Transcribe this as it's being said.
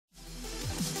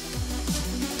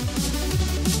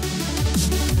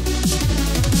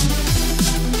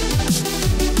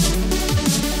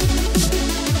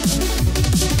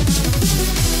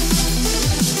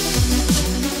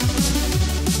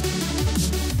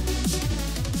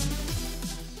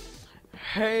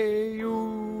Hey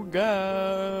you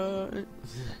guys!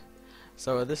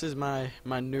 So this is my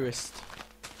newest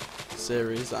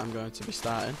series that I'm going to be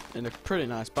starting in a pretty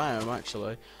nice biome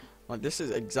actually. Like this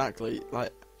is exactly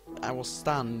like I will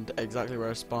stand exactly where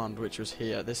I spawned, which was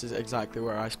here. This is exactly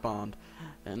where I spawned,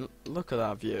 and look at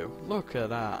that view. Look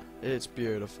at that. It's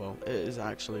beautiful. It is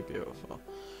actually beautiful.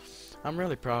 I'm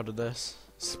really proud of this.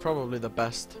 It's probably the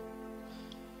best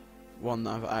one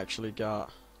that I've actually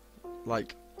got.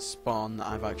 Like spawn that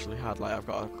I've actually had. Like I've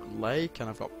got a lake and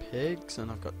I've got pigs and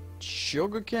I've got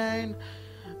sugarcane.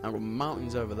 I've got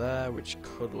mountains over there which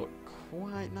could look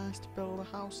quite nice to build a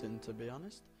house in, to be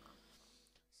honest.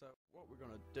 So what we're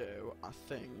gonna do, I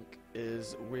think,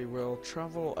 is we will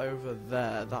travel over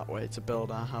there that way to build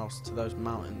our house to those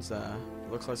mountains there.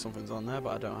 Looks like something's on there, but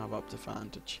I don't have Optifine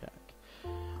to check.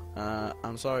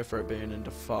 I'm sorry for it being in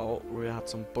default. We had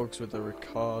some bugs with the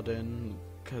recording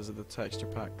because of the texture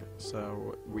pack,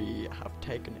 so we have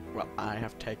taken it, well, I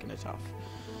have taken it off.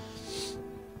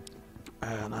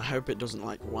 And I hope it doesn't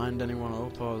like wind anyone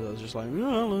up or they'll just like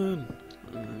Alan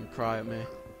and cry at me.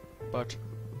 But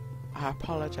I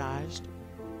apologised.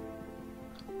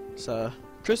 So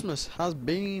Christmas has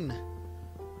been.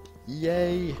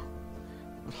 Yay.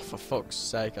 Oh, for fuck's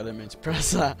sake, I didn't mean to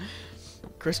press that.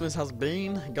 Christmas has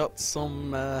been. Got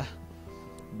some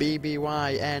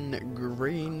BBYN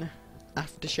green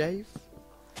aftershave.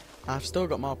 I've still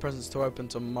got more presents to open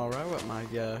tomorrow at my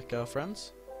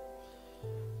girlfriend's.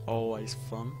 Always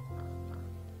fun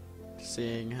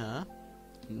seeing her.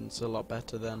 And it's a lot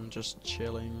better than just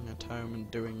chilling at home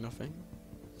and doing nothing.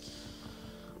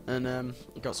 And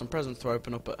got some presents to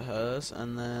open up at hers,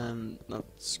 and then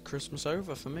that's Christmas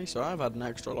over for me. So I've had an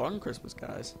extra long Christmas,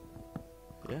 guys.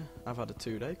 Yeah, I've had a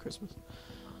 2-day Christmas.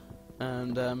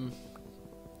 And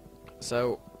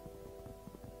so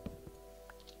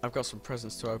I've got some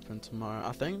presents to open tomorrow.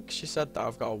 I think she said that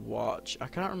I've got a watch. I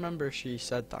can't remember if she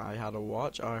said that I had a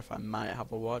watch or if I might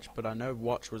have a watch, but I know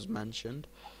watch was mentioned.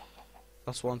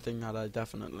 That's one thing that I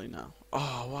definitely know.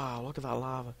 Oh wow, look at that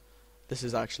lava. This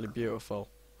is actually beautiful.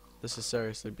 This is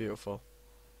seriously beautiful.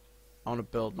 I want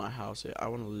to build my house here. I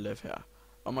want to live here.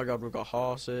 Oh my god, we've got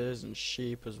horses and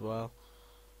sheep as well.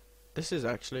 This is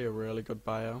actually a really good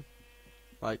biome.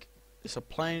 Like, it's a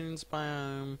plains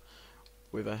biome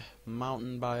with a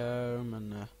mountain biome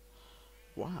and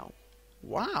wow.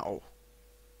 Wow.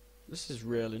 This is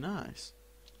really nice.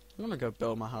 I'm gonna go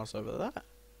build my house over there.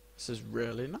 This is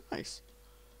really nice.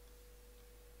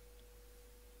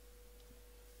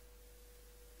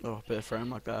 Oh, a bit of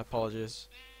frame like that, apologies.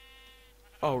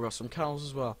 Oh, we've got some cows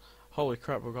as well. Holy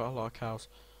crap, we've got a lot of cows.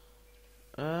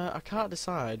 I can't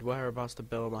decide whereabouts to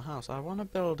build my house. I wanna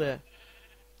build it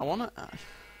I wanna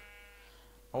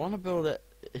build it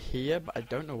here, but I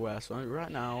don't know where. So right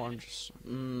now I'm just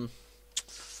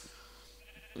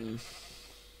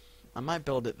I might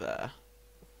build it there.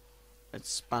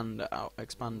 Expand it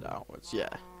outwards. Yeah,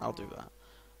 I'll do that.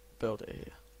 Build it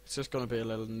here. It's just gonna be a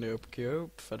little noob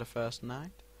cube for the first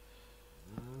night.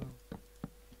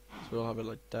 So we'll have it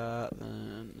like that,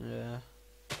 then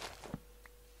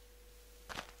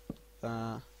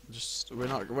yeah. Just we're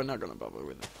not gonna bother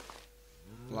with it.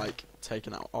 Like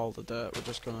taking out all the dirt. We're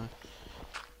just gonna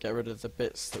get rid of the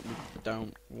bits that we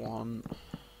don't want.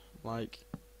 Like,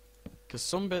 because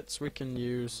some bits we can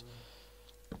use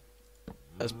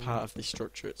as part of the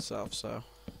structure itself. So.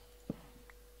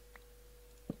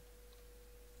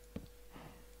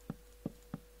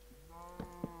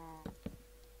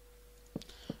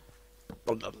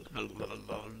 Oh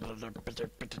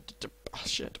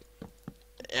shit.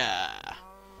 Yeah.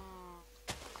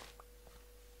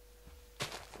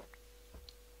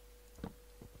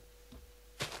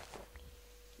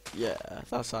 Yeah,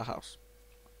 that's our house.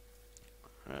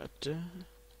 Right.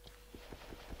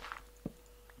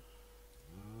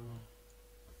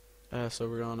 So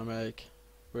we're gonna make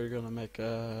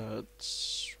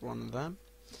one of them,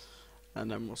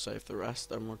 and then we'll save the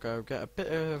rest, and we'll go get a bit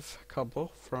of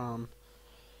cobble from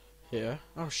here.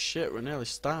 Oh shit, we're nearly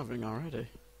starving already.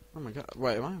 Oh my god.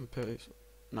 Wait, am I on peaceful?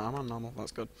 No, I'm on normal.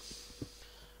 That's good.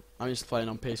 I'm just playing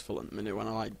on peaceful at the minute when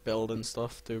I like building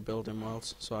stuff, do building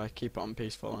worlds. So I keep it on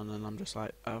peaceful, and then I'm just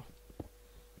like, oh.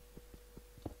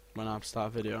 When I start a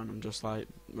video and I'm just like,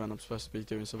 when I'm supposed to be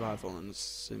doing survival and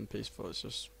it's in peaceful, it's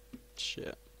just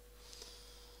shit.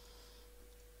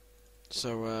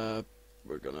 So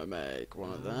we're gonna make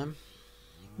one of them.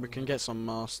 We can get some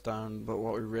more stone, but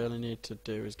what we really need to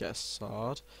do is get a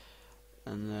sword,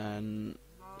 and then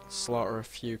slaughter a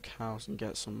few cows and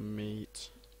get some meat.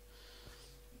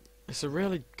 It's a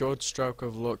really good stroke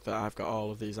of luck that I've got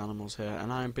all of these animals here,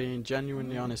 and I'm being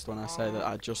genuinely honest when I say that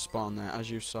I just spawned there.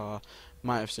 As you saw,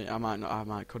 might have seen. I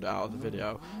might cut it out of the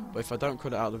video, but if I don't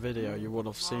cut it out of the video, you would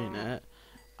have seen it.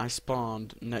 I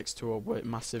spawned next to a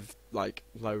massive like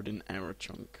loading error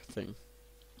chunk thing,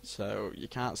 so you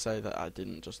can't say that I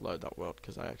didn't just load that world,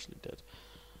 because I actually did.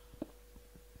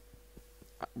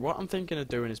 What I'm thinking of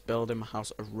doing is building my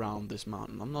house around this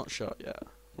mountain. I'm not sure yet.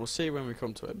 We'll see when we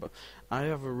come to it, but I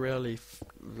have a really,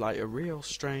 a real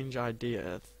strange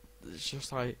idea. It's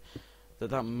just like,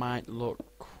 that might look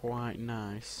quite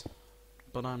nice,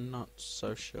 but I'm not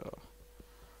so sure.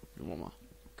 One more.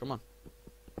 Come on.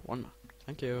 One more.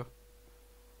 Thank you.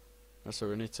 So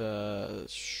we need to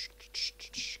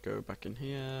go back in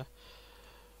here,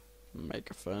 make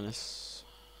a furnace.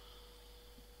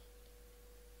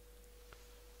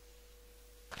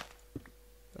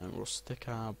 And we'll stick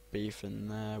our beef in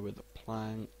there with the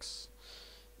planks.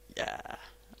 Yeah.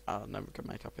 Oh, then we can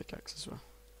make our pickaxe as well.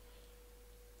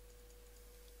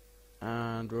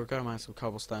 And we'll go make some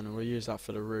cobblestone, and we'll use that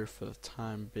for the roof for the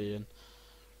time being,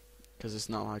 because it's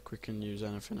not like we can use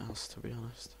anything else, to be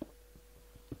honest.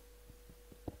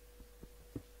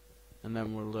 And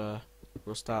then we'll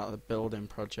start the building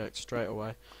project straight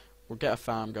away. We'll get a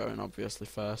farm going, obviously,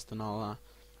 first, and all that.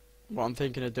 What I'm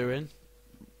thinking of doing,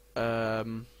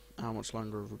 how much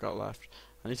longer have we got left?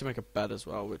 I need to make a bed as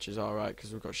well, which is alright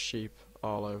because we've got sheep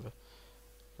all over.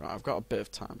 Right, I've got a bit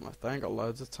of time left. I ain't got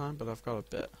loads of time, but I've got a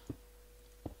bit.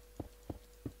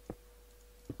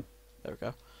 There we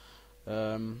go.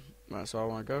 Right, so I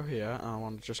want to go here, and I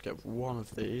want to just get one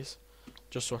of these,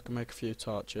 just so I can make a few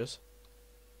torches.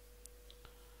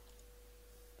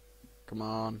 Come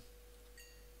on.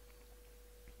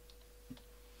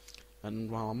 And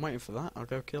while I'm waiting for that, I'll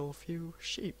go kill a few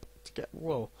sheep to get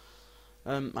wool.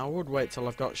 I would wait till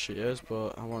I've got shears,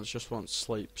 but I just want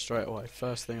sleep straight away.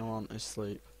 First thing I want is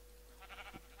sleep.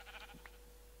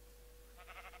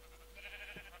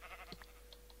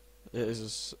 It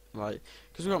is like,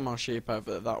 because we've got more sheep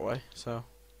over that way, so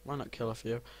why not kill a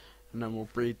few, and then we'll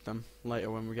breed them later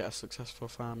when we get a successful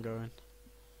farm going.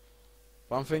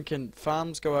 But I'm thinking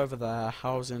farms go over there,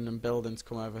 housing and buildings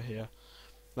come over here.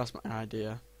 That's my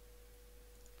idea.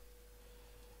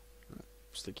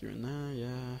 Stick you in there,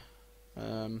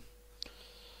 yeah.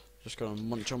 Just gonna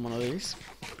munch on one of these.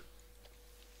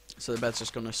 So the bed's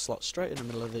just gonna slot straight in the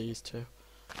middle of these two.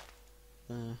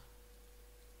 There.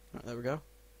 Right, there we go.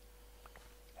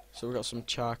 So we've got some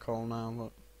charcoal now,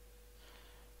 look.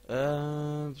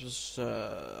 I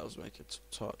was making some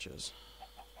torches.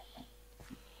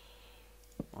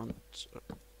 1,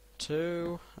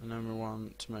 2, and then we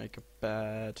want to make a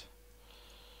bed.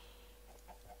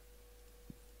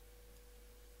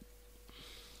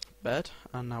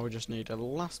 And now we just need a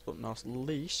last but not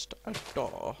least a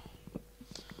door.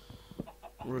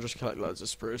 We'll just collect loads of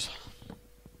spruce.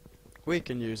 We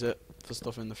can use it for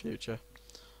stuff in the future.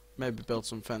 Maybe build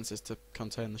some fences to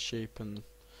contain the sheep and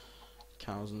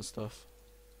cows and stuff.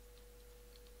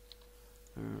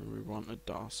 We want a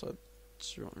door, so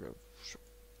you want to go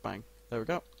bang. There we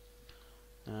go.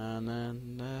 And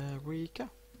then there we go.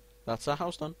 That's our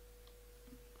house done.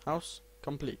 House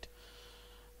complete.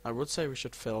 I would say we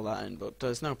should fill that in, but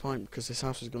there's no point because this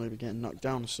house is going to be getting knocked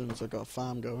down as soon as I got a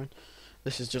farm going.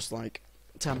 This is just like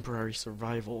temporary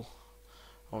survival.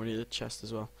 Oh, we need a chest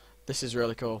as well. This is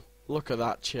really cool. Look at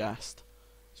that chest.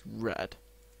 It's red.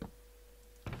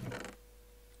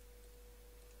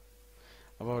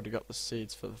 I've already got the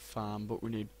seeds for the farm, but we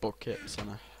need buckets and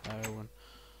a hoe.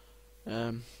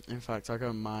 And, in fact, I'll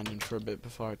go mining for a bit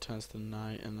before it turns to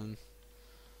night, and then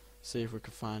see if we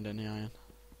can find any iron.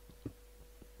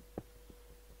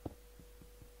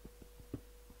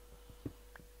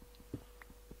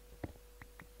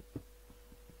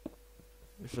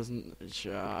 If there's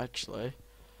actually,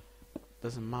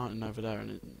 there's a mountain over there,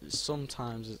 and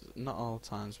sometimes, not all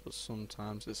times, but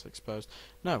sometimes it's exposed.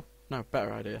 No,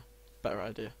 better idea.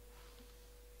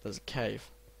 There's a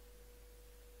cave.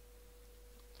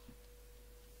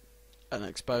 And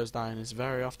exposed iron is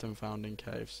very often found in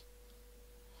caves.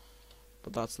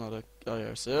 But that's not a... Oh,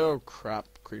 yeah, oh crap,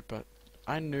 creeper.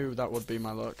 I knew that would be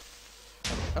my luck.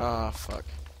 Ah, fuck.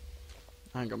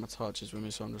 I ain't got my torches with me,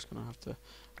 so I'm just gonna have to...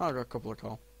 Oh, I got a couple of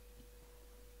coal.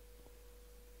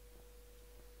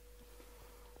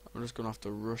 I'm just gonna have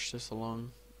to rush this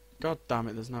along. God damn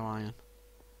it, there's no iron.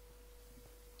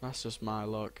 That's just my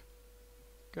luck.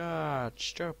 God,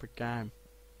 stupid game.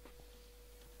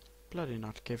 Bloody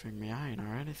not giving me iron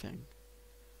or anything.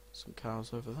 Some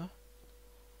cows over there.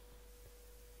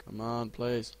 Come on,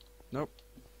 please. Nope.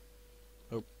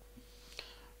 Nope.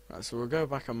 Right, so we'll go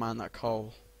back and mine that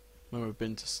coal when we've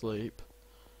been to sleep.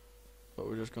 But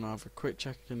we're just gonna have a quick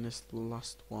check in this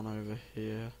last one over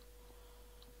here.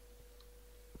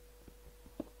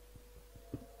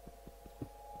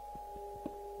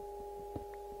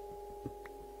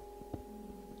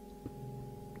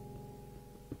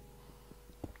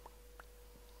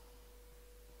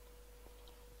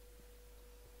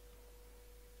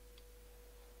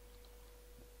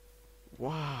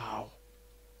 Wow.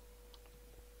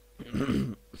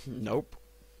 Nope.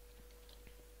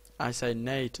 I say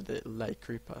nay to the lay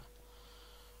creeper.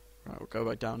 Right, we'll go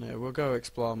back down here. We'll go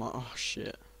explore more. Oh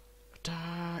shit.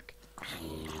 Attack!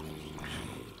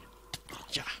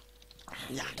 Yeah.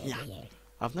 Yeah, yeah.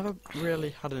 I've never really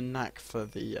had a knack for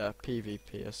the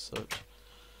PvP as such.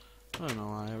 I don't know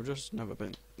why, I've just never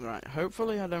been. Right,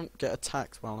 hopefully I don't get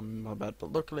attacked while I'm in my bed,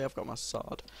 but luckily I've got my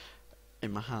sword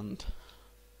in my hand.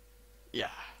 Yeah.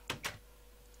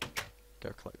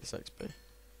 Go collect this XP.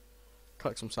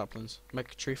 Collect some saplings.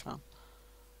 Make a tree farm.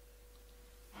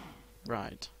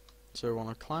 Right. So we want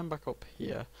to climb back up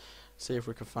here. See if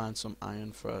we can find some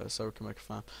iron for so we can make a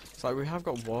farm. It's like we have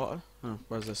got water. Oh,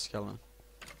 where's this skeleton?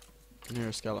 I can hear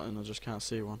a skeleton, I just can't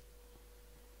see one.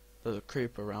 There's a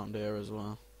creeper around here as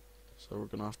well. So we're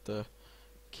gonna have to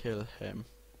kill him.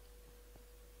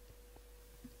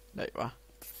 There you are.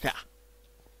 Yeah.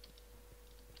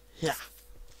 Yeah.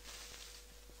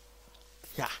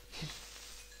 Yeah.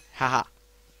 Haha.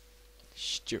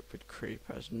 Stupid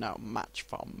creepers, no match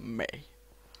for me.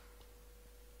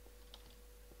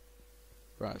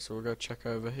 Right, so we'll go check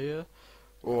over here.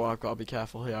 Oh, I've got to be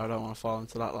careful here, I don't want to fall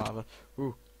into that lava.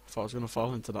 Ooh, I thought I was going to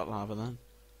fall into that lava then.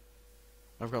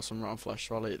 I've got some rotten flesh,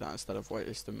 so I'll eat that instead of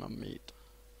wasting my meat.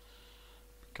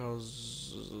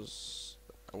 Because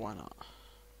why not?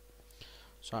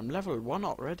 So I'm level 1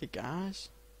 already, guys.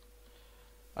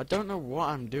 I don't know what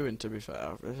I'm doing, to be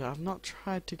fair. I've not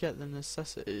tried to get the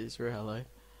necessities, really.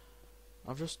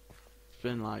 I've just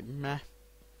been like, meh,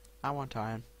 I want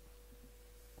iron.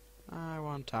 I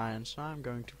want iron, so I'm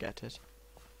going to get it.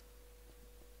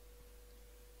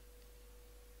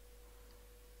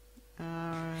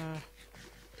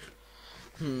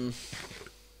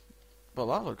 Well,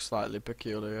 that looks slightly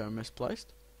peculiar and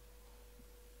misplaced.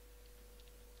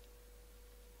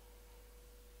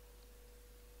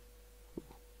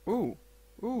 Ooh,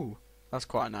 ooh, that's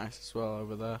quite nice as well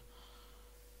over there.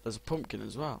 There's a pumpkin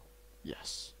as well.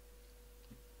 Yes.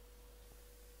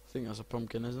 I think that's a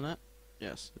pumpkin, isn't it?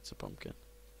 Yes, it's a pumpkin.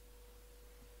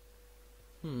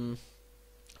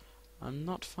 I'm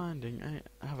not finding a...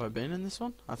 Have I been in this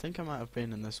one? I think I might have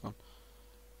been in this one.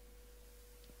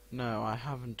 No, I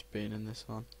haven't been in this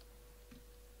one.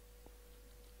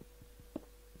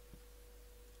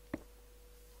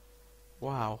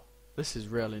 Wow, this is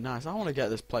really nice. I want to get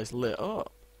this place lit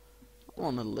up. I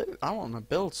want to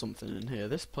build something in here.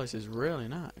 This place is really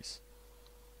nice.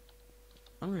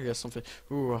 I'm gonna get something.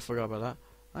 Ooh, I forgot about that.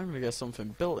 I'm gonna get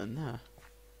something built in there.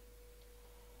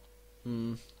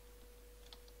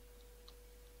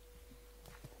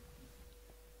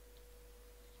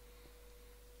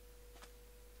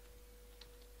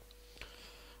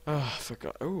 Oh, I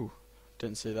forgot. Ooh,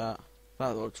 didn't see that.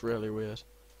 That looks really weird.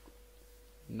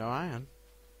 No iron.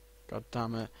 God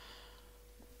damn it.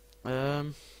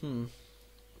 Damn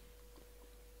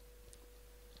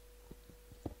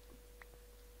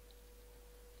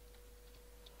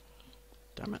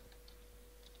it.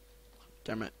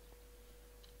 Damn it.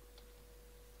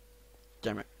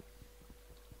 Damn it.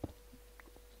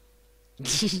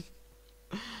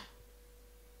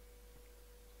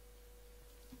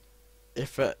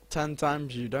 If at 10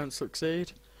 times you don't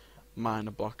succeed, mine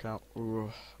a block out.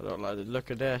 Ooh, I don't like it.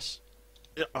 Look at this.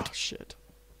 Oh shit.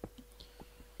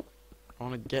 I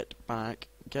want to get back,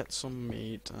 get some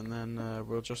meat, and then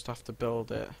we'll just have to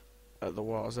build it at the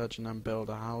water's edge and then build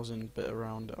a housing bit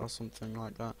around it or something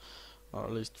like that. Or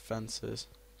at least fences.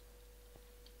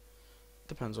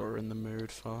 Depends what we're in the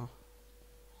mood for.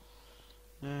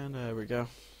 And there we go.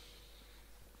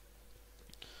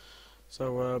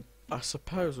 So I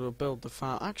suppose we'll build the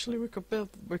farm. Actually, we could build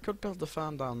the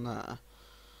farm down there,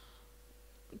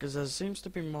 because there seems to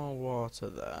be more water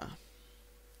there.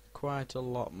 Quite a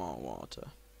lot more water.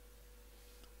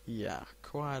 Yeah,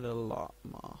 quite a lot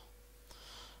more.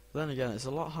 Then again, it's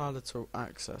a lot harder to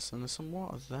access, and there's some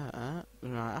water there.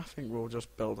 Right, I think we'll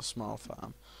just build a small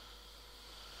farm,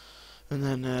 and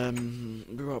then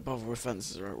we won't bother with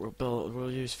fences. Right? We'll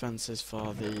use fences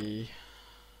for the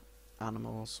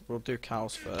animals. We'll do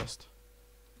cows first.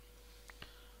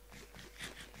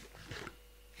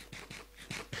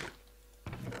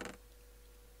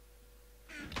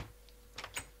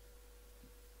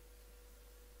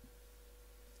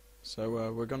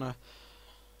 So we're gonna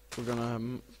we're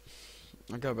gonna.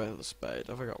 I'll go back to the spade.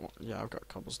 Have I got one? Yeah, I've got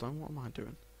cobblestone. What am I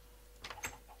doing?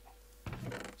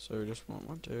 So we just want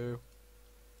 1, 2.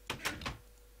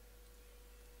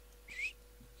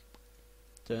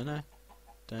 Dunno.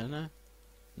 Dunno.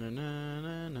 No, no,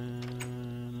 no, no,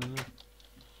 no.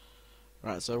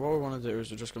 Right, so what we want to do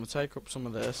is we're just going to take up some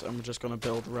of this and we're just going to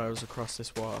build rows across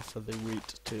this water for the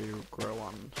wheat to grow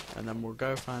on. And then we'll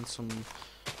go find some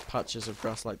patches of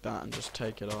grass like that and just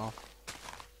take it all.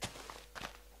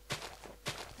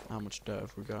 How much dirt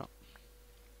have we got?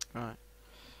 Right,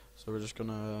 so we're just going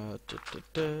to...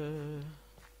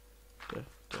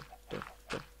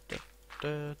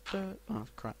 Oh,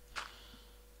 crap.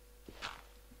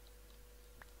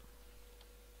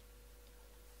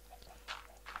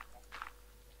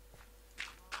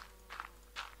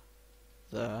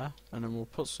 There, and then we'll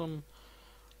put some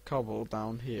cobble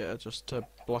down here just to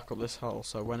block up this hole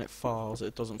so when it falls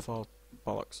it doesn't fall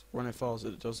bollocks. When it falls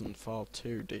it doesn't fall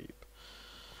too deep.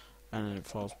 And then it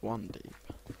falls 1 deep.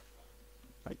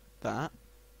 Like that.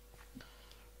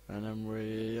 And then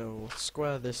we'll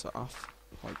square this off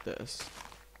like this.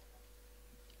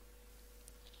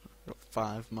 Got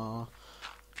 5 more.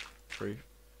 3.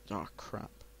 Oh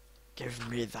crap. Give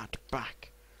me that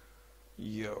back.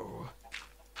 Yo.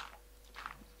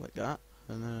 Like that,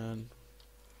 and then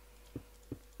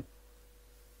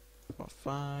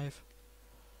 5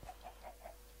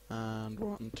 and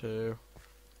 1, 2,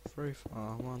 3,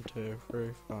 4, 1, 2, 3,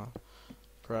 4.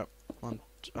 Crap.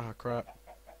 Crap.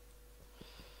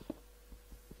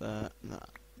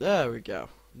 There we go.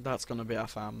 That's gonna be our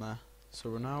farm there.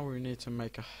 So now we need to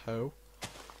make a hoe,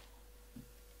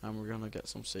 and we're gonna get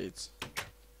some seeds.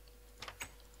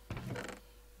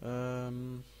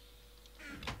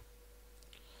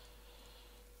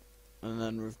 And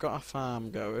then we've got a farm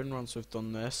going once we've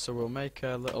done this, so we'll make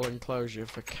a little enclosure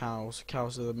for cows.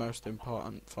 Cows are the most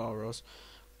important for us.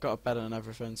 We've got a bed and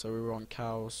everything, so we want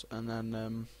cows, and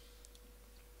then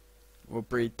we'll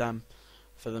breed them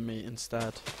for the meat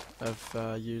instead of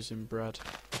using bread.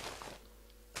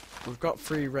 We've got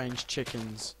free-range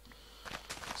chickens,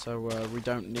 so we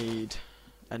don't need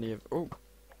any of... Oh!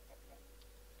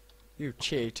 You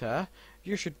cheater!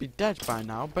 You should be dead by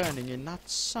now, burning in that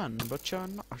sun, but you're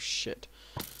not. Oh shit.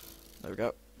 There we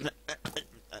go.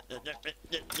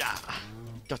 Yeah.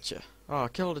 Gotcha. Oh, I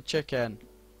killed a chicken.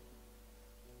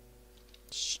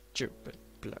 Stupid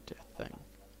bloody thing.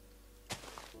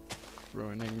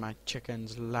 Ruining my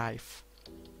chicken's life.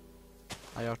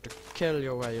 I ought to kill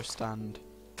you where you stand.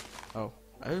 Oh.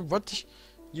 What?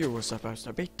 You were supposed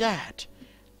to be dead.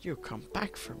 You come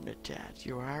back from the dead.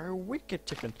 You are a wicked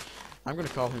chicken. I'm gonna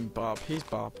call him Bob. He's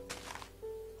Bob.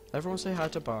 Everyone say hi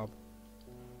to Bob.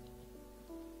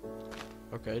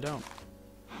 Okay, don't.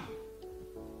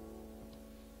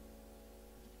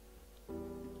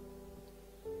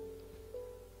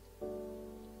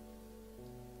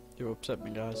 You upset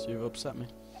me, guys. You've upset me.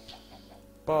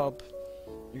 Bob,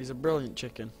 he's a brilliant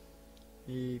chicken.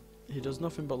 He does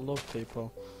nothing but love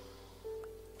people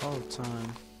all the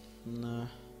time. And,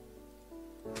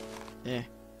 yeah.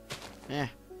 Yeah.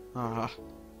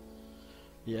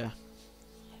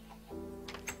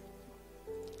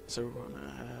 So we're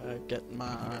gonna get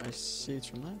my seeds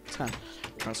from there. 10.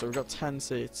 Right, so we've got 10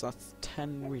 seeds. That's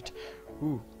 10 wheat.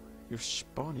 Ooh, you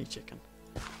spawny chicken.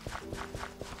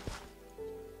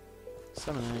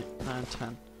 7, 8, 9,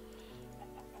 10.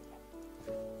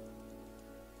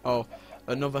 Oh,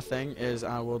 another thing is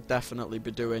I will definitely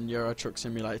be doing Euro Truck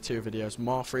Simulator 2 videos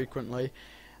more frequently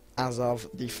as of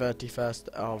the 31st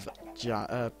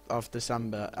of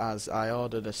December, as I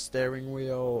ordered a steering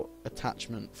wheel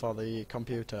attachment for the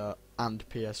computer and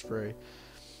PS3,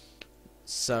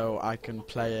 so I can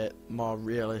play it more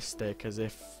realistic as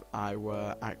if I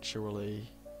were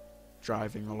actually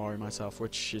driving the lorry myself,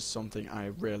 which is something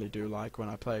I really do like when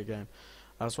I play a game.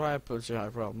 That's why I play,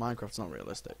 well, Minecraft's not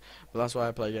realistic, but that's why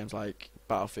I play games like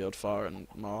Battlefield 4 and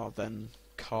more than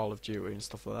Call of Duty and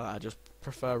stuff like that. I just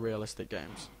prefer realistic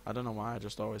games. I don't know why, I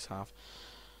just always have.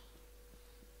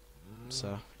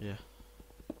 So, yeah.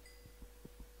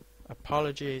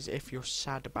 Apologies if you're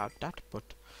sad about that,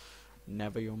 but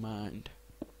never you mind.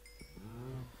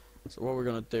 So what we're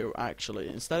going to do, actually,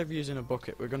 instead of using a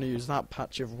bucket, we're going to use that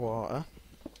patch of water.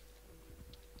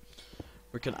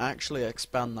 We can actually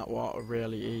expand that water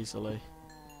really easily.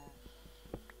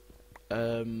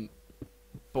 But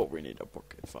we need a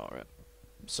bucket for it.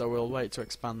 So we'll wait to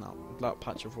expand that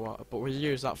patch of water. But we'll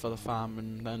use that for the farm,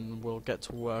 and then we'll get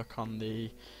to work on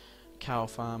the cow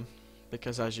farm.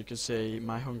 Because as you can see,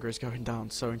 my hunger is going down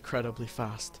so incredibly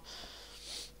fast.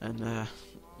 And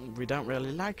we don't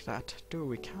really like that, do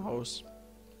we, cows?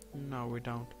 No, we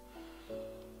don't.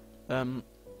 Um,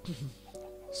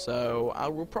 so I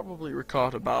will probably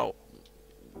record about,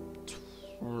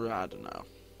 I don't know.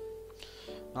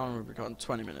 I'm recording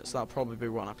 20 minutes. That'll probably be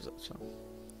one episode. So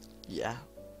yeah,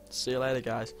 see you later,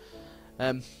 guys.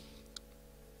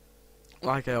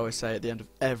 Like I always say at the end of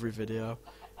every video,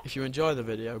 if you enjoy the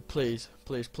video, please,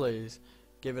 please, please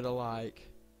give it a like,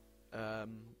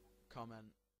 comment,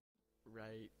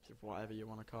 rate, whatever you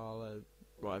want to call it,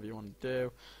 whatever you want to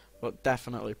do, but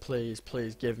definitely please,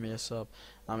 please give me a sub.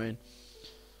 I mean,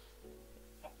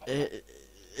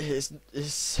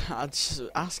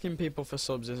 asking people for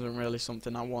subs isn't really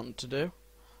something I want to do,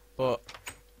 but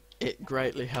it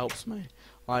greatly helps me.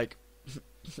 Like,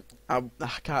 I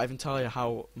can't even tell you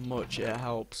how much it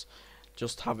helps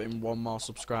just having one more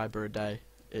subscriber a day.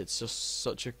 It's just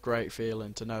such a great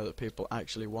feeling to know that people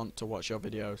actually want to watch your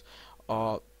videos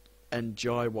or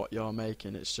enjoy what you're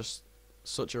making. It's just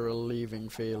such a relieving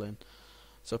feeling.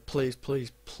 So please,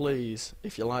 please, please,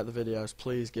 if you like the videos,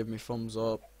 please give me thumbs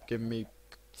up, give me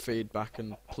feedback,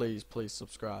 and please, please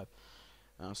subscribe.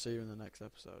 And I'll see you in the next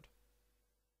episode.